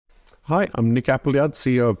Hi, I'm Nick Appleyard,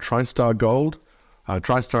 CEO of TriStar Gold.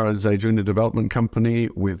 TriStar is a junior development company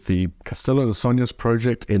with the Castelo de Sonhos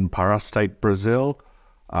project in Pará State, Brazil.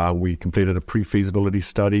 We completed a pre-feasibility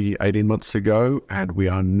study 18 months ago, and we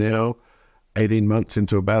are now 18 months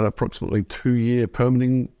into about approximately 2-year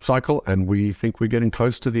permitting cycle, and we think we're getting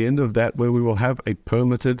close to the end of that, where we will have a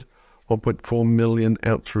permitted 1.4 million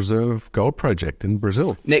ounce reserve gold project in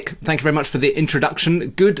Brazil. Nick, thank you very much for the introduction.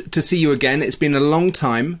 Good to see you again. It's been a long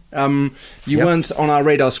time. You weren't on our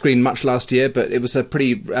radar screen much last year, but it was a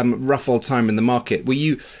pretty rough old time in the market. Were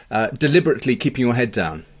you deliberately keeping your head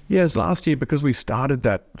down? Yes, last year, because we started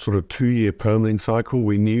that sort of 2-year permitting cycle,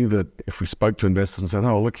 we knew that if we spoke to investors and said,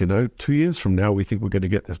 oh, look, 2 years from now, we think we're going to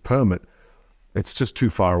get this permit, it's just too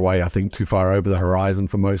far away, I think, too far over the horizon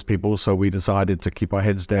for most people. So we decided to keep our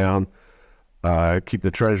heads down, keep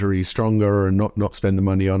the treasury stronger, and not spend the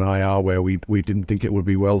money on IR where we didn't think it would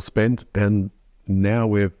be well spent. And now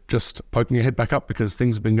we're just poking our head back up because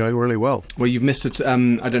things have been going really well. Well, you've missed it. I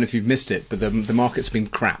don't know if you've missed it, but the market's been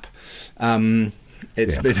crap. I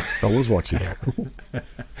was watching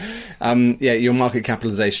it. Your market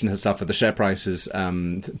capitalization has suffered. The share price is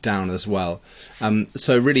down as well.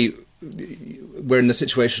 So really, we're in a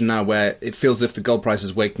situation now where it feels as if the gold price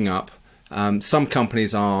is waking up. Some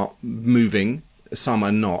companies are moving, some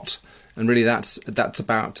are not, and really that's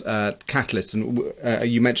about catalysts.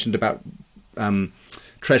 And you mentioned about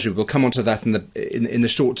treasury. We'll come onto that in the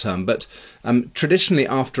short term. But traditionally,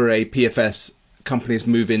 after a PFS, companies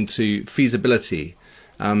move into feasibility.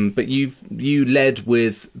 But you led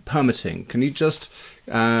with permitting. Can you just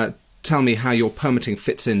tell me how your permitting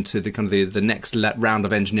fits into the next round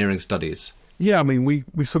of engineering studies? Yeah, I mean, we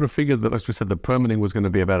sort of figured that, as we said, the permitting was going to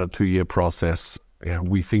be about a 2-year process.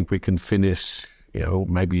 We think we can finish,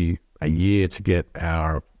 maybe a year to get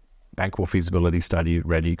our bankable feasibility study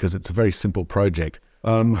ready, because it's a very simple project.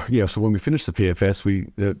 So when we finished the PFS,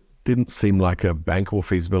 it didn't seem like a bankable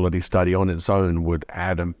feasibility study on its own would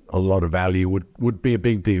add a lot of value, would be a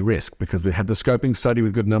big de-risk, because we had the scoping study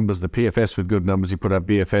with good numbers, the PFS with good numbers, you put out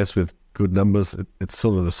BFS with good numbers. It's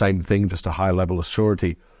sort of the same thing, just a high level of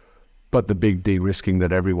surety. But the big de-risking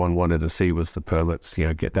that everyone wanted to see was the permits.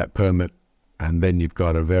 Get that permit, and then you've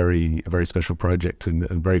got a very special project, and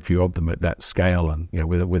very few of them at that scale, and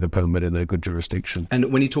with a permit in a good jurisdiction.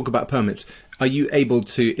 And when you talk about permits, are you able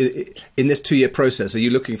to, in this 2-year process, are you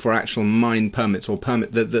looking for actual mine permits or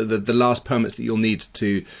the last permits that you'll need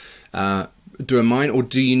to do a mine, or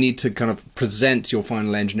do you need to kind of present your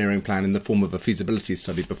final engineering plan in the form of a feasibility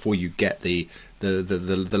study before you get the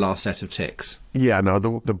last set of ticks? Yeah, no,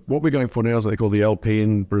 what we're going for now is what they call the LP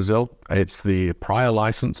in Brazil. It's the prior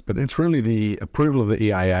license, but it's really the approval of the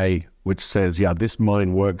EIA, which says, this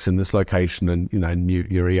mine works in this location, and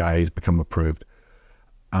your EIA has become approved.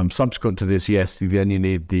 Subsequent to this, then you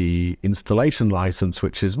need the installation license,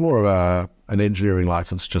 which is more of an engineering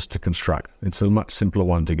license just to construct. It's a much simpler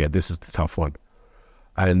one to get. This is the tough one.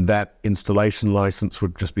 And that installation license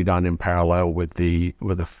would just be done in parallel with the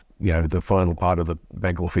final part of the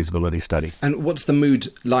bankable feasibility study. And what's the mood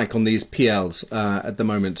like on these PLs at the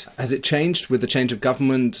moment? Has it changed with the change of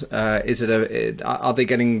government? Are they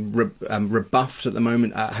getting rebuffed at the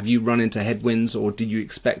moment? Have you run into headwinds, or do you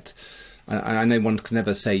expect? I know one can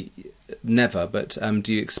never say never, but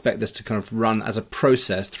do you expect this to kind of run as a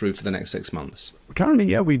process through for the next 6 months?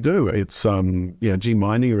 Currently, we do. It's G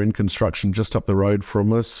Mining are in construction just up the road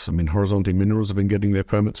from us. I mean, Horizonte Minerals have been getting their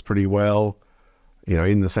permits pretty well.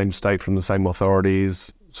 In the same state from the same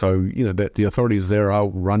authorities. So, the authorities there are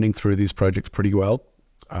running through these projects pretty well.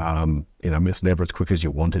 It's never as quick as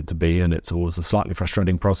you want it to be, and it's always a slightly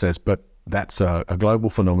frustrating process, but that's a global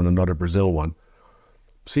phenomenon, not a Brazil one.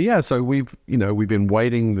 So we've been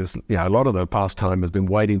waiting a lot of the past time has been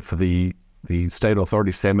waiting for the state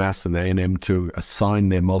authority, SEMAS and the A&M, to assign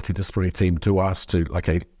their multidisciplinary team to us to,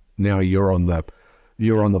 now you're on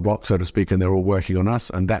the block, so to speak, and they're all working on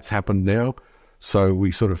us, and that's happened now. So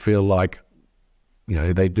we sort of feel like,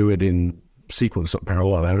 they do it in sequence, not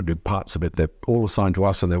parallel. They don't do parts of it. They're all assigned to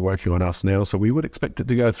us, and they're working on us now. So we would expect it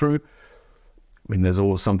to go through. I mean, there's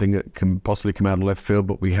always something that can possibly come out of left field,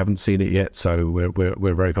 but we haven't seen it yet. So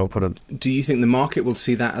we're very confident. Do you think the market will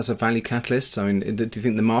see that as a value catalyst? I mean, do you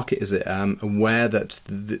think the market is aware that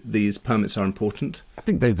these permits are important? I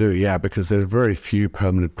think they do, yeah, because there are very few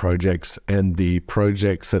permanent projects, and the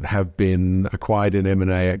projects that have been acquired in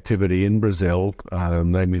M&A activity in Brazil,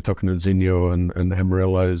 namely Tocantinzinho and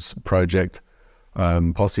Amarillo's project,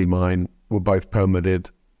 Posse Mine, were both permitted.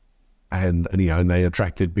 And they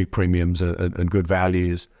attracted big premiums and good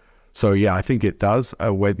values. So I think it does.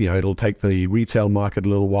 It'll take the retail market a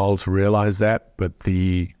little while to realize that, but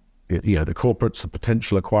the the corporates, the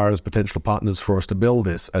potential acquirers, potential partners for us to build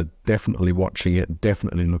this are definitely watching it,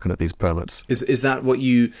 definitely looking at these permits. Is that what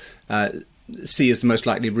you see as the most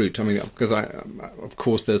likely route? I mean, because of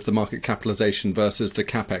course there's the market capitalization versus the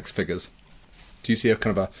capex figures. Do you see a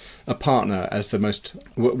kind of a partner as the most,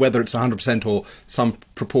 whether it's 100% or some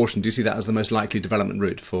proportion, do you see that as the most likely development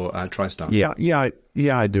route for TriStar?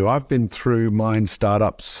 Yeah, I do. I've been through mine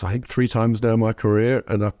startups, I think 3 times now in my career,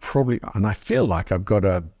 and I feel like I've got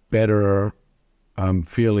a better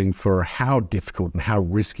feeling for how difficult and how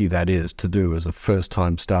risky that is to do as a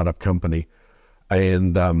first-time startup company.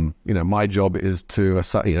 And, my job is to,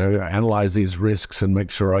 analyze these risks and make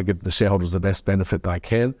sure I give the shareholders the best benefit that I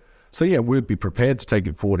can. So, yeah, we'd be prepared to take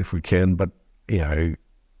it forward if we can. But, other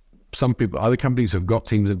companies have got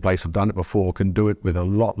teams in place, have done it before, can do it with a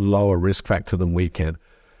lot lower risk factor than we can.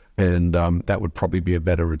 And that would probably be a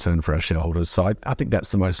better return for our shareholders. So I think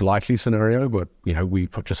that's the most likely scenario. But,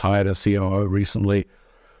 we've just hired a COO recently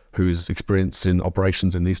who's experienced in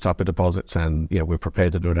operations in these type of deposits. And, we're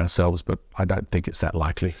prepared to do it ourselves. But I don't think it's that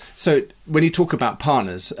likely. So when you talk about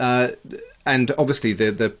partners, and obviously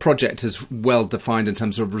the project is well defined in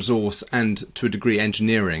terms of resource and to a degree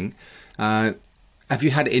engineering, have you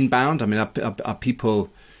had inbound? I mean, are people...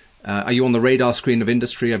 are you on the radar screen of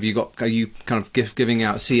industry? Are you kind of giving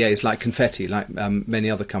out CAs like confetti, like many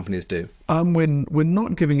other companies do? We're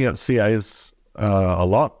not giving out CAs a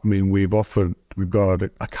lot. I mean, we've got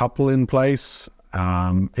a couple in place.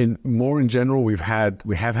 In general, we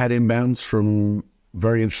have had inbounds from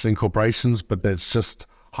very interesting corporations, but there's just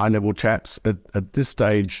high-level chats. At this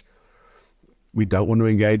stage, we don't want to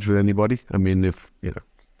engage with anybody. I mean, if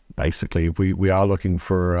we are looking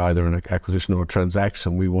for either an acquisition or a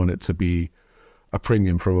transaction, we want it to be a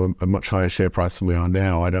premium from a much higher share price than we are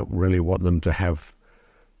now. I don't really want them to have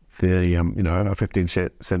the a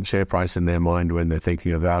 15-cent share price in their mind when they're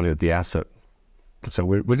thinking of the value of the asset. So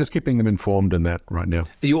we're just keeping them informed in that right now.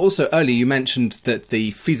 You also, earlier you mentioned that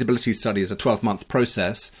the feasibility study is a 12-month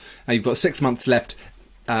process. You've got 6 months left,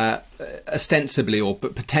 ostensibly or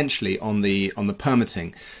potentially on the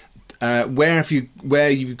permitting. Where have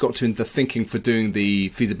you got to in the thinking for doing the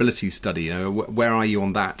feasibility study? Where are you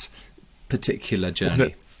on that particular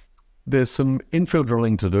journey? There's some infill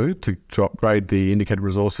drilling to do to upgrade the indicated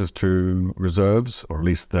resources to reserves, or at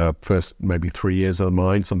least the first maybe 3 years of the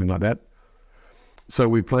mine, something like that. So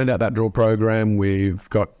we planned out that drill program. We've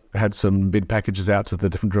had some bid packages out to the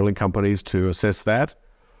different drilling companies to assess that.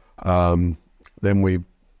 Then we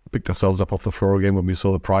picked ourselves up off the floor again when we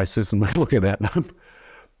saw the prices and we're looking at them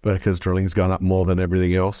because drilling's gone up more than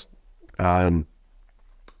everything else. And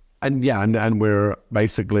we're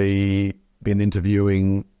basically been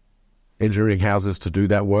interviewing engineering houses to do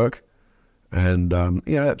that work. And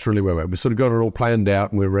that's really where we sort of got it all planned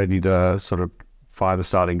out and we're ready to sort of fire the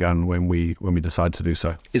starting gun when we decide to do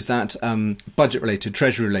so. Is that budget related,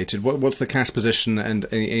 treasury related? What's the cash position, and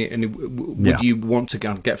would you want to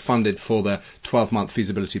get funded for the 12-month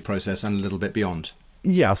feasibility process and a little bit beyond?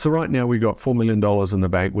 Yeah, so right now we've got $4 million in the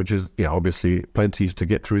bank, which is obviously plenty to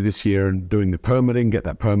get through this year and doing the permitting, get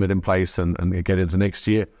that permit in place and get into next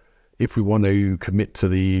year. If we want to commit to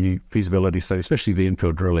the feasibility study, especially the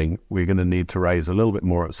infill drilling, we're going to need to raise a little bit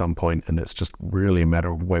more at some point, and it's just really a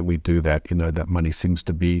matter of when we do that. That money seems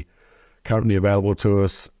to be currently available to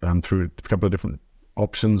us through a couple of different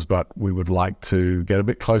options, but we would like to get a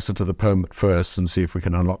bit closer to the permit first and see if we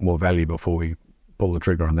can unlock more value before we pull the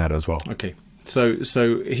trigger on that as well. Okay,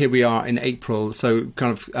 so here we are in April, so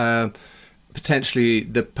kind of potentially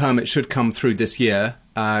the permit should come through this year,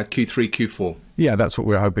 Q3, Q4. Yeah, that's what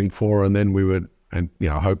we're hoping for, and then we would,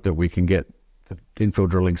 hope that we can get the infill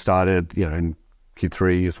drilling started, in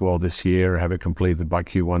Q3 as well this year, have it completed by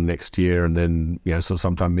Q1 next year, and then, so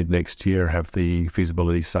sometime mid next year, have the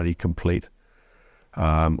feasibility study complete,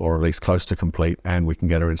 or at least close to complete, and we can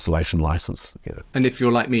get our installation license. And if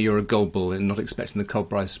you're like me, you're a gold bull and not expecting the gold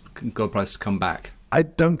price to come back. I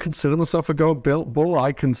don't consider myself a gold bull.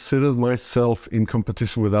 I consider myself in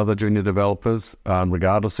competition with other junior developers,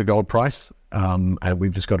 regardless of gold price. And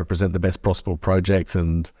we've just got to present the best possible project.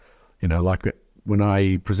 And, like when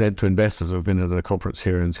I present to investors, I've been at a conference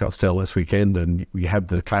here in Scottsdale this weekend, and we have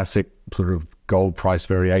the classic sort of gold price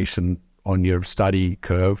variation on your study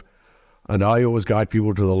curve. And I always guide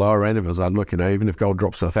people to the lower end of it. I'm looking, even if gold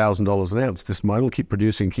drops to $1,000 an ounce, this mine will keep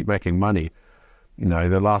producing, keep making money.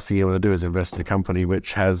 The last thing you want to do is invest in a company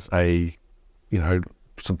which has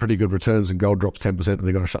some pretty good returns, and gold drops 10% and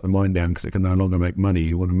they've got to shut the mine down because it can no longer make money.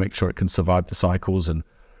 You want to make sure it can survive the cycles. And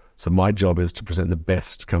so my job is to present the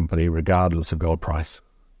best company regardless of gold price.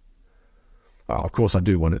 Of course, I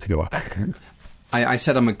do want it to go up. I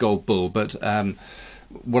said I'm a gold bull, but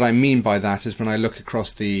what I mean by that is when I look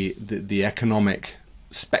across the economic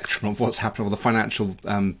spectrum of what's happening, or the financial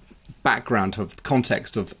background of the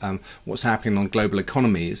context of what's happening on global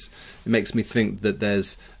economies, it makes me think that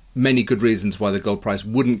there's many good reasons why the gold price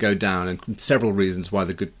wouldn't go down, and several reasons why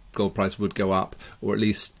the gold price would go up, or at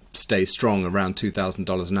least stay strong around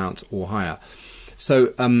 $2,000 an ounce or higher.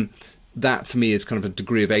 So that for me is kind of a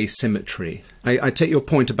degree of asymmetry. I take your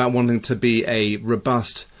point about wanting to be a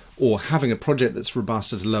robust, or having a project that's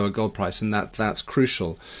robust at a lower gold price, and that's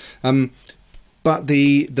crucial. But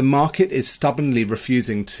the market is stubbornly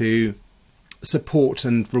refusing to support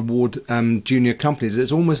and reward junior companies.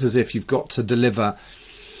 It's almost as if you've got to deliver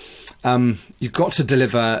some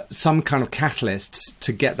kind of catalysts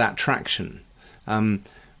to get that traction.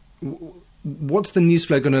 What's the news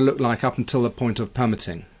flow going to look like up until the point of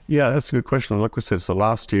permitting? Yeah, that's a good question. Like we said, so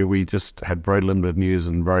last year we just had very limited news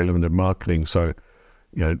and very limited marketing. So,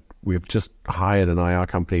 we've just hired an IR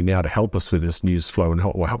company now to help us with this news flow and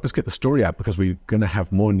help us get the story out, because we're going to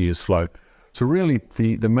have more news flow. So really,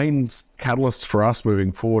 the main catalyst for us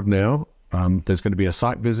moving forward now, there's going to be a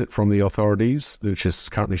site visit from the authorities, which is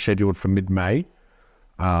currently scheduled for mid-May.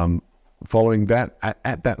 Following that,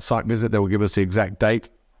 at that site visit, they will give us the exact date,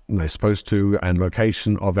 and they're supposed to, and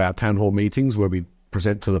location of our town hall meetings where we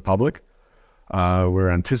present to the public.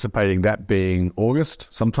 We're anticipating that being August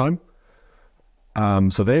sometime.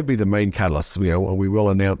 So they'd be the main catalysts. We will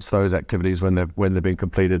announce those activities when they've been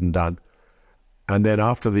completed and done. And then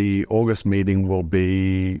after the August meeting will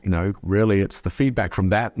be, really it's the feedback from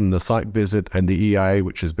that and the site visit and the EIA,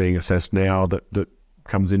 which is being assessed now, that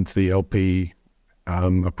comes into the LP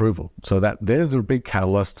approval. So they're the big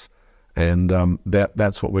catalysts, and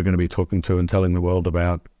that's what we're going to be talking to and telling the world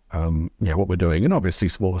about. What we're doing, and obviously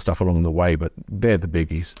smaller stuff along the way, but they're the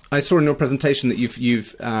biggies. I saw in your presentation that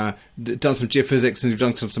you've done some geophysics and you've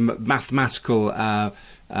done some mathematical,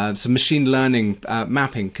 some machine learning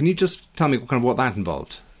mapping. Can you just tell me what that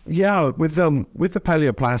involved? Yeah, with the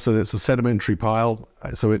paleoplacer, it's a sedimentary pile,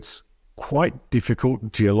 so it's quite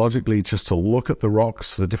difficult geologically just to look at the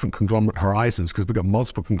rocks, the different conglomerate horizons, because we've got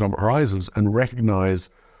multiple conglomerate horizons, and recognize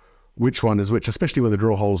which one is which, especially when the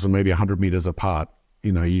drill holes are maybe 100 meters apart.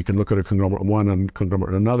 You can look at a conglomerate one and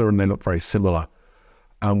conglomerate another, and they look very similar.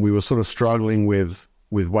 We were sort of struggling with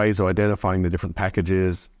ways of identifying the different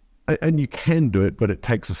packages, and you can do it, but it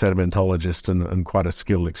takes a sedimentologist and quite a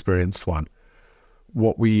skilled, experienced one.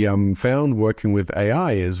 What we found working with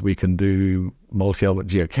AI is we can do multi-element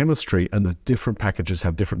geochemistry, and the different packages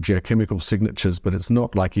have different geochemical signatures, but it's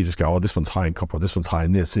not like you just go, oh, this one's high in copper, this one's high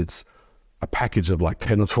in this. It's a package of like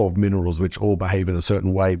 10 or 12 minerals which all behave in a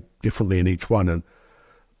certain way differently in each one. And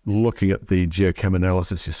looking at the geochem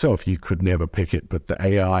analysis yourself, you could never pick it, but the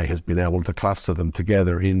AI has been able to cluster them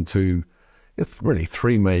together into really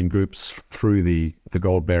three main groups through the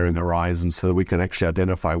gold-bearing horizon, so that we can actually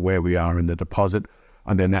identify where we are in the deposit,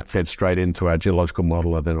 and then that fed straight into our geological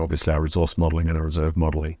model, and then obviously our resource modeling and our reserve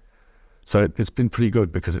modeling. So it's been pretty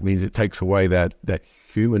good, because it means it takes away that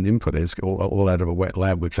human input. Is all out of a wet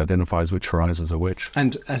lab, which identifies which horizons are which.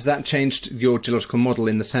 And has that changed your geological model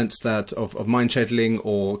in the sense that of mine scheduling,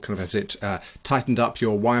 or kind of has it tightened up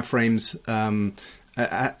your wireframes?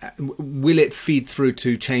 Will it feed through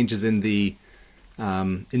to changes in the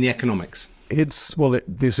economics? This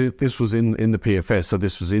was in the PFS, so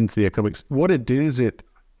this was into the economics. What it did is it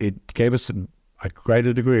gave us a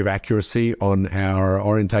greater degree of accuracy on our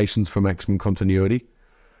orientations for maximum continuity.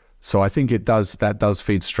 So I think that does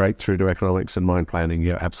feed straight through to economics and mine planning.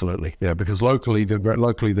 Yeah, absolutely. Yeah, because locally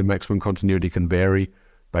the maximum continuity can vary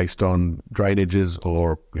based on drainages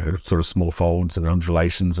or sort of small folds and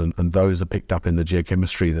undulations, and those are picked up in the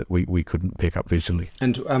geochemistry that we couldn't pick up visually.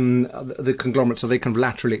 And the conglomerates, are they kind of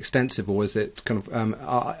laterally extensive, or is it kind of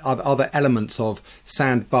are there elements of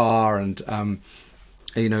sandbar and kind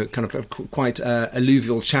of quite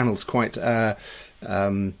alluvial channels, quite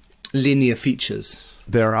linear features?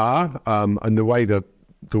 There are, and the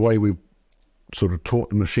way we sort of taught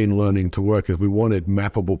the machine learning to work is we wanted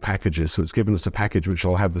mappable packages. So it's given us a package which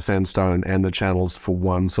will have the sandstone and the channels for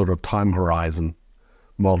one sort of time horizon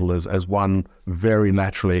model as one very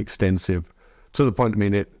laterally extensive, to the point,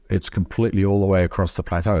 it's completely all the way across the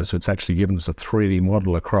plateau. So it's actually given us a 3D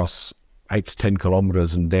model across 8 to 10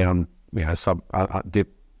 kilometers and down,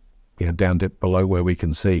 down dip below where we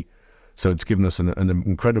can see. So it's given us an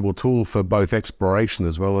incredible tool for both exploration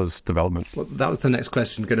as well as development. Well, that was the next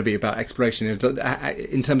question going to be about exploration.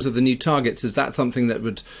 In terms of the new targets, is that something that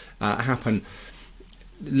would happen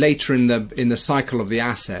later in the cycle of the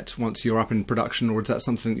asset once you're up in production, or is that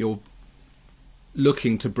something that you're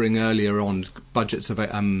looking to bring earlier on, budgets of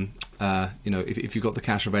if you've got the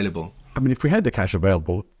cash available? I mean, if we had the cash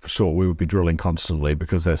available, for sure, we would be drilling constantly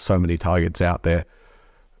because there's so many targets out there.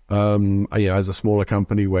 As a smaller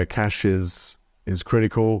company where cash is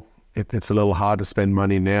critical, it's a little hard to spend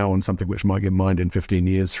money now on something which might get mined in 15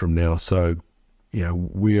 years from now. So,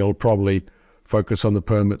 we'll probably focus on the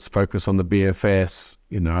permits, focus on the BFS,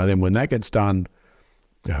 and then when that gets done,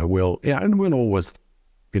 we'll always,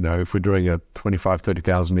 if we're doing a 25,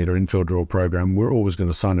 30,000 meter infill drill program, we're always going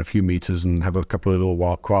to sign a few meters and have a couple of little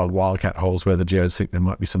wildcat holes where the geos think there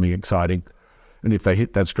might be something exciting. And if they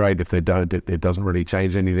hit, that's great. If they don't, it doesn't really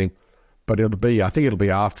change anything. But I think it'll be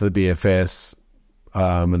after the BFS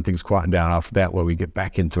and things quieten down after that where we get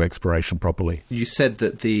back into exploration properly. You said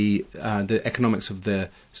that the economics of the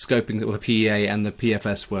scoping of the PEA and the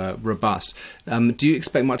PFS were robust. Do you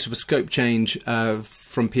expect much of a scope change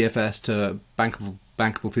from PFS to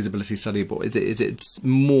bankable feasibility study? Or is it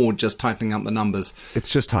more just tightening up the numbers? It's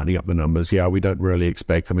just tightening up the numbers. Yeah, we don't really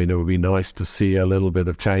expect. I mean, it would be nice to see a little bit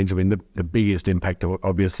of change. I mean, the biggest impact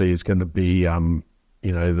obviously is going to be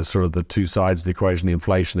the sort of the two sides of the equation, the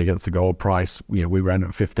inflation against the gold price. We ran at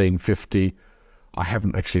 1550. I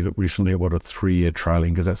haven't actually looked recently at what a 3-year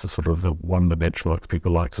trailing, because that's the sort of the benchmarks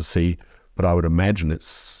people like to see. But I would imagine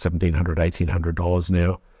it's $1,700, $1,800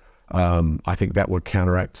 now. I think that would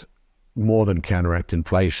more than counteract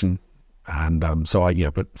inflation. And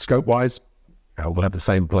but scope-wise, we'll have the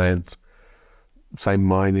same plans, same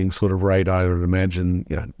mining sort of rate, I would imagine.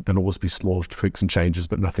 There'll always be small tweaks and changes,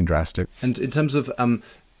 but nothing drastic. And in terms of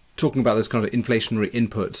talking about those kind of inflationary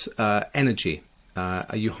inputs, energy,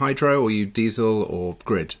 are you hydro, or are you diesel, or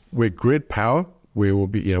grid? We're grid power. We will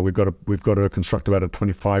be, we've got to construct about a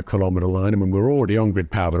 25-kilometre line. I mean, we're already on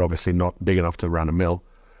grid power, but obviously not big enough to run a mill.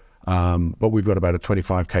 But we've got about a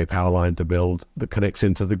 25k power line to build that connects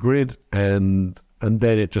into the grid, and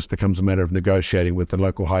then it just becomes a matter of negotiating with the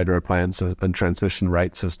local hydro plants and transmission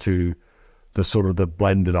rates as to the sort of the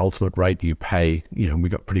blended ultimate rate you pay. We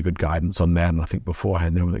got pretty good guidance on that, and I think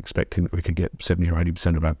beforehand they were expecting that we could get 70 or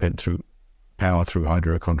 80% of our power through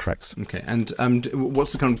hydro contracts. Okay, and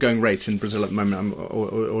what's the kind of going rate in Brazil at the moment,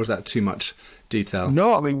 or is that too much detail?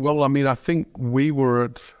 No, I think we were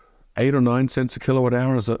at 8 or 9 cents a kilowatt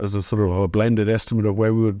hour as a sort of a blended estimate of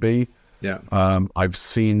where we would be. Yeah. I've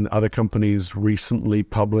seen other companies recently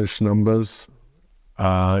publish numbers.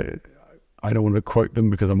 I don't want to quote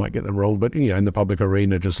them because I might get them wrong, but in the public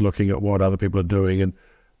arena, just looking at what other people are doing, and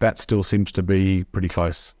that still seems to be pretty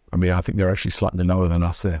close. I mean, I think they're actually slightly lower than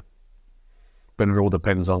us there, but it all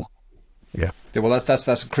depends on. Yeah. Well, that's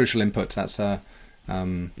a crucial input. That's a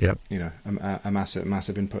massive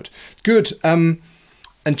input. Good.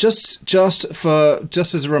 And just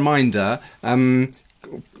as a reminder,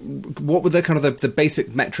 what were the kind of the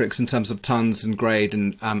basic metrics in terms of tons and grade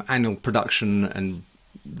and annual production, and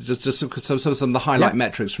just some of the highlight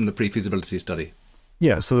metrics from the pre-feasibility study?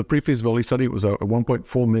 Yeah, so the pre-feasibility study, it was a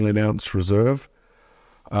 1.4 million ounce reserve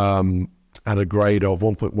at a grade of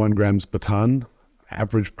 1.1 grams per ton.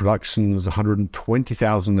 Average production is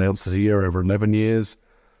 120,000 ounces a year over 11 years.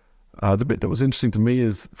 The bit that was interesting to me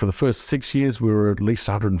is for the first 6 years, we were at least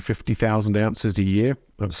 150,000 ounces a year,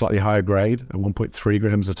 a slightly higher grade at 1.3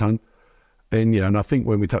 grams a ton. And I think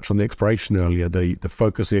when we touched on the exploration earlier, the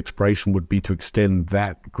focus of the exploration would be to extend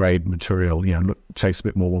that grade material, chase a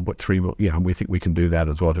bit more 1.3, and we think we can do that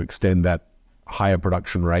as well to extend that higher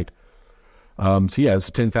production rate. It's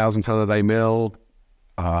a 10,000 ton a day mill,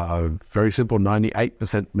 very simple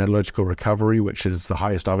 98% metallurgical recovery, which is the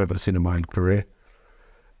highest I've ever seen in my career.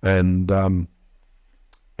 And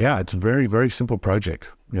it's a very, very simple project.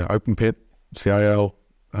 Open pit, CIL,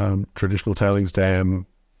 traditional tailings dam.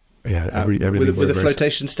 Everything with a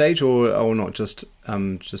flotation stage, or not just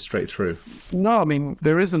straight through. No, I mean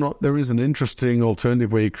there is an interesting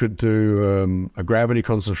alternative where you could do a gravity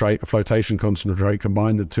concentrate, a flotation concentrate,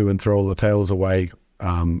 combine the two and throw all the tails away,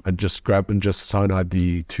 and just cyanide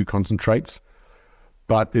the two concentrates.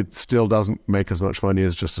 But it still doesn't make as much money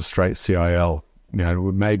as just a straight CIL.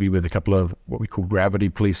 Maybe with a couple of what we call gravity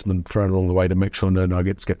policemen thrown along the way to make sure no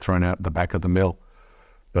nuggets get thrown out the back of the mill.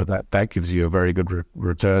 But that gives you a very good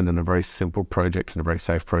return and a very simple project and a very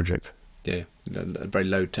safe project. Yeah, a very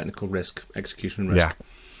low technical risk, execution risk.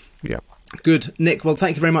 Yeah. Good. Nick, well,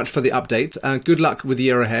 thank you very much for the update. Good luck with the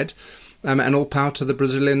year ahead, and all power to the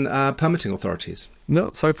Brazilian permitting authorities. No,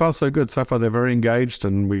 so far so good. So far they're very engaged,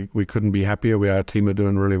 and we couldn't be happier. Our team are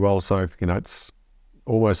doing really well. So, it's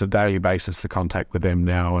almost a daily basis to contact with them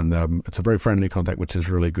now, and it's a very friendly contact, which is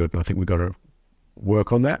really good. And I think we've got to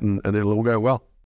work on that, and it'll all go well.